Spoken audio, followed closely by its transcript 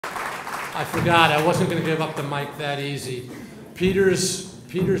I forgot, I wasn't going to give up the mic that easy. Peter's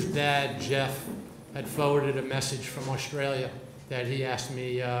dad, Jeff, had forwarded a message from Australia that he asked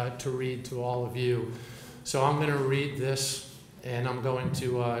me to read to all of you. So I'm going to read this, and I'm going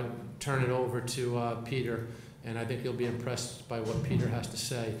to turn it over to Peter, and I think you'll be impressed by what Peter has to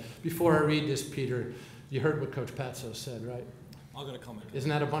say. Before I read this, Peter, you heard what Coach Patso said, right? I've got a comment. Isn't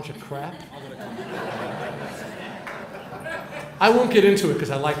that a bunch of crap? I've got a comment. I won't get into it because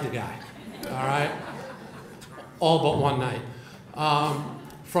I like the guy, all right? All but one night.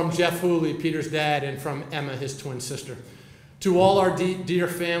 From Jeff Hooley, Peter's dad, and from Emma, his twin sister. To all our dear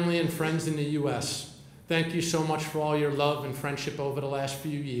family and friends in the U.S., thank you so much for all your love and friendship over the last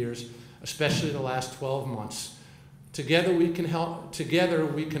few years, especially the last 12 months. Together we can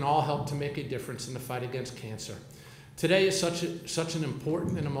all help to make a difference in the fight against cancer. Today is such an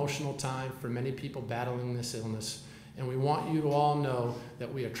important and emotional time for many people battling this illness, and we want you to all know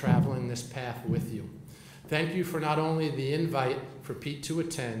that we are traveling this path with you. Thank you for not only the invite for Pete to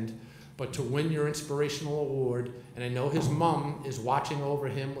attend, but to win your inspirational award, and I know his mom is watching over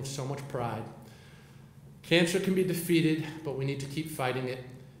him with so much pride. Cancer can be defeated, but we need to keep fighting it,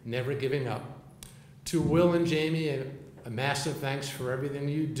 never giving up. To Will and Jamie, a massive thanks for everything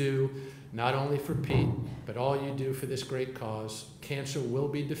you do, not only for Pete, but all you do for this great cause. Cancer will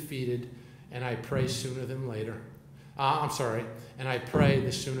be defeated, and I pray sooner than later. And I pray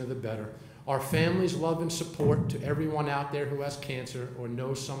the sooner the better. Our family's love and support to everyone out there who has cancer or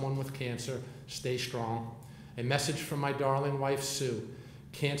knows someone with cancer. Stay strong. A message from my darling wife, Sue.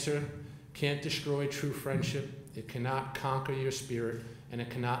 Cancer can't destroy true friendship. It cannot conquer your spirit, and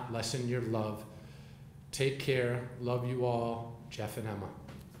it cannot lessen your love. Take care. Love you all. Jeff and Emma.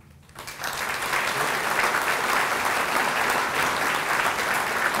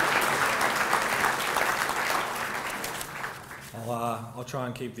 I'll try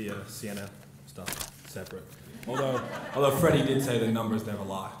and keep the Sienna stuff separate. Although Freddie did say the numbers never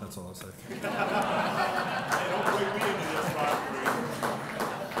lie. That's all I'll say.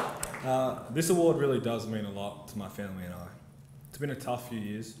 This award really does mean a lot to my family and I. It's been a tough few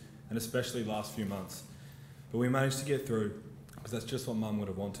years, and especially last few months. But we managed to get through, because that's just what Mum would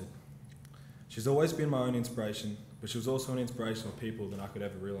have wanted. She's always been my own inspiration, but she was also an inspiration of people than I could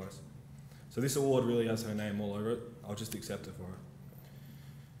ever realise. So this award really has her name all over it. I'll just accept it for her.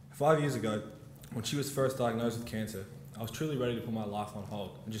 5 years ago, when she was first diagnosed with cancer, I was truly ready to put my life on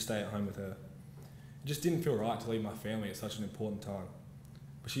hold and just stay at home with her. It just didn't feel right to leave my family at such an important time.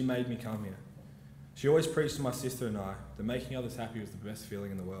 But she made me come here. She always preached to my sister and I that making others happy was the best feeling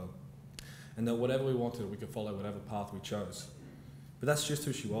in the world, and that whatever we wanted, we could follow whatever path we chose. But that's just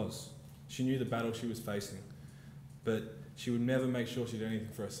who she was. She knew the battle she was facing, but she would never make sure she did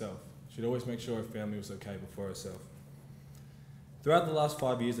anything for herself. She'd always make sure her family was okay before herself. Throughout the last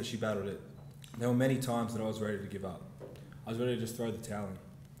 5 years that she battled it, there were many times that I was ready to give up. I was ready to just throw the towel in.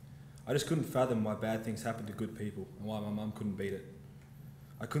 I just couldn't fathom why bad things happened to good people and why my mum couldn't beat it.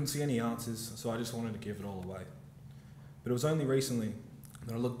 I couldn't see any answers, so I just wanted to give it all away. But it was only recently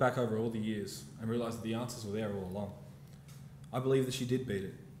that I looked back over all the years and realised that the answers were there all along. I believe that she did beat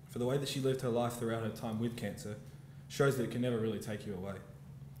it, for the way that she lived her life throughout her time with cancer shows that it can never really take you away.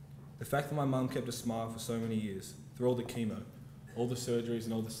 The fact that my mum kept a smile for so many years, through all the chemo, all the surgeries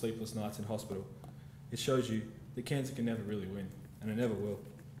and all the sleepless nights in hospital, it shows you that cancer can never really win, and it never will.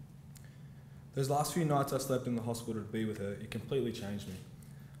 Those last few nights I slept in the hospital to be with her, it completely changed me.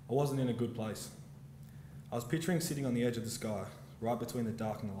 I wasn't in a good place. I was picturing sitting on the edge of the sky, right between the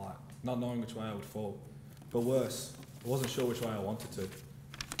dark and the light, not knowing which way I would fall. But worse, I wasn't sure which way I wanted to.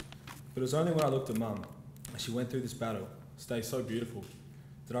 But it was only when I looked at Mum, as she went through this battle, stayed so beautiful,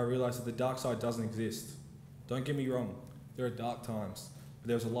 that I realised that the dark side doesn't exist. Don't get me wrong, there are dark times, but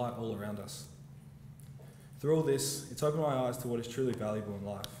there's a light all around us. Through all this, it's opened my eyes to what is truly valuable in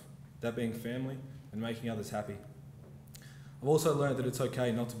life, that being family and making others happy. I've also learned that it's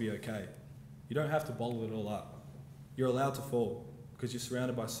okay not to be okay. You don't have to bottle it all up. You're allowed to fall, because you're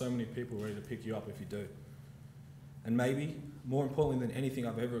surrounded by so many people ready to pick you up if you do. And maybe, more importantly than anything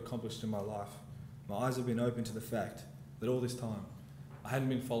I've ever accomplished in my life, my eyes have been open to the fact that all this time, I hadn't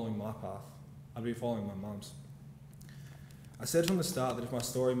been following my path, I'd been following my mum's. I said from the start that if my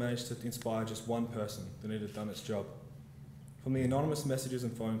story managed to inspire just one person, then it had done its job. From the anonymous messages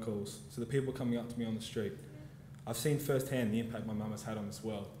and phone calls to the people coming up to me on the street, I've seen firsthand the impact my mum has had on this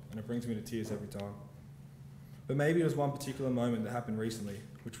world, and it brings me to tears every time. But maybe it was one particular moment that happened recently,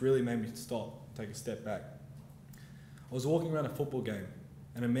 which really made me stop, take a step back. I was walking around a football game,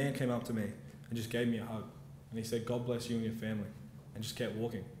 and a man came up to me and just gave me a hug, and he said, "God bless you and your family," and just kept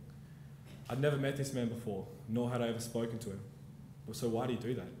walking. I'd never met this man before, nor had I ever spoken to him. But so why did he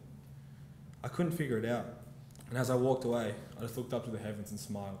do that? I couldn't figure it out, and as I walked away, I just looked up to the heavens and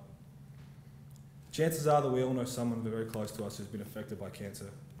smiled. Chances are that we all know someone very close to us who's been affected by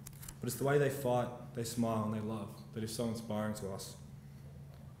cancer, but it's the way they fight, they smile, and they love that is so inspiring to us.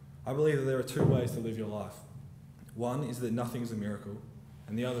 I believe that there are two ways to live your life. One is that nothing is a miracle,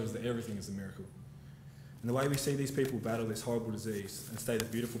 and the other is that everything is a miracle. And the way we see these people battle this horrible disease and stay the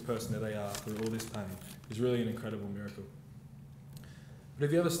beautiful person that they are through all this pain is really an incredible miracle. But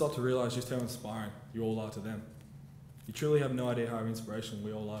have you ever stopped to realise just how inspiring you all are to them? You truly have no idea how inspirational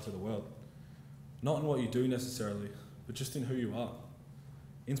we all are to the world. Not in what you do necessarily, but just in who you are.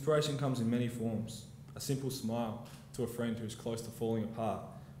 Inspiration comes in many forms. A simple smile to a friend who's close to falling apart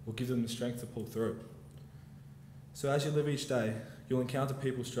will give them the strength to pull through. So as you live each day, you'll encounter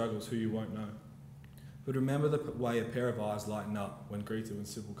people's struggles who you won't know. But remember the way a pair of eyes lighten up when greeted with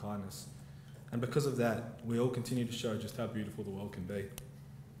simple kindness. And because of that, we all continue to show just how beautiful the world can be.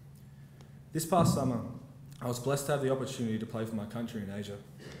 This past summer, I was blessed to have the opportunity to play for my country in Asia.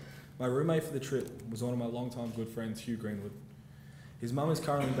 My roommate for the trip was one of my longtime good friends, Hugh Greenwood. His mum is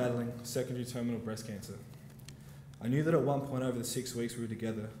currently battling secondary terminal breast cancer. I knew that at one point over the 6 weeks we were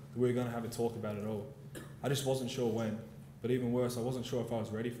together, that we were going to have a talk about it all. I just wasn't sure when, but even worse, I wasn't sure if I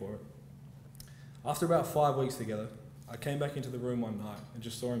was ready for it. After about 5 weeks together, I came back into the room one night and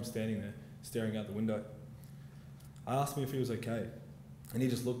just saw him standing there, staring out the window. I asked him if he was okay, and he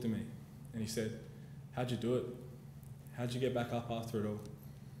just looked at me, and he said, "How'd you do it? How'd you get back up after it all?"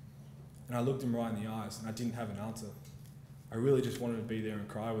 And I looked him right in the eyes, and I didn't have an answer. I really just wanted to be there and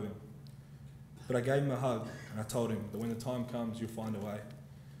cry with him. But I gave him a hug, and I told him that when the time comes, you'll find a way.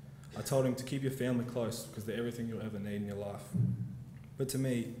 I told him to keep your family close, because they're everything you'll ever need in your life. But to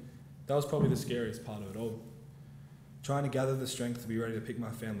me, that was probably the scariest part of it all. Trying to gather the strength to be ready to pick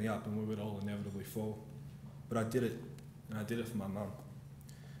my family up, and we would all inevitably fall. But I did it, and I did it for my mum.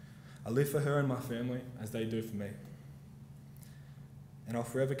 I live for her and my family as they do for me. And I'll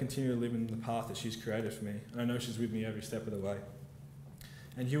forever continue to live in the path that she's created for me, and I know she's with me every step of the way.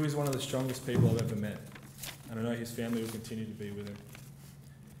 And Hugh is one of the strongest people I've ever met, and I know his family will continue to be with him.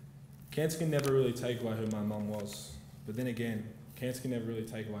 Cancer can never really take away who my mum was, but then again, cancer can never really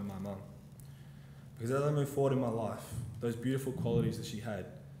take away my mum. Because as I move forward in my life, those beautiful qualities that she had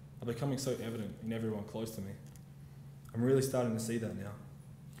are becoming so evident in everyone close to me. I'm really starting to see that now.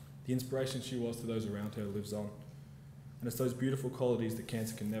 The inspiration she was to those around her lives on. And it's those beautiful qualities that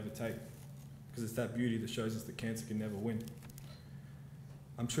cancer can never take, because it's that beauty that shows us that cancer can never win.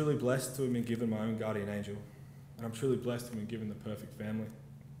 I'm truly blessed to have been given my own guardian angel, and I'm truly blessed to have been given the perfect family.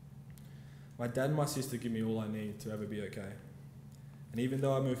 My dad and my sister give me all I need to ever be okay. And even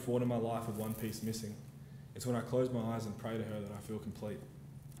though I move forward in my life with one piece missing, it's when I close my eyes and pray to her that I feel complete.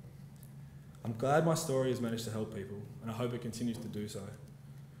 I'm glad my story has managed to help people, and I hope it continues to do so.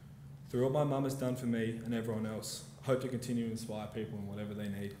 Through what my mum has done for me and everyone else, I hope to continue to inspire people in whatever they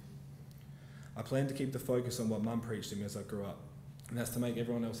need. I plan to keep the focus on what mum preached to me as I grew up, and that's to make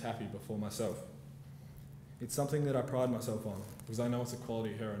everyone else happy before myself. It's something that I pride myself on, because I know it's a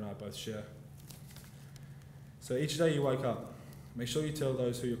quality her and I both share. So each day you wake up, make sure you tell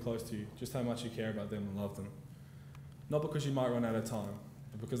those who you're close to just how much you care about them and love them. Not because you might run out of time,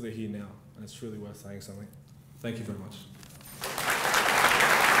 but because they're here now, and it's truly worth saying something. Thank you very much.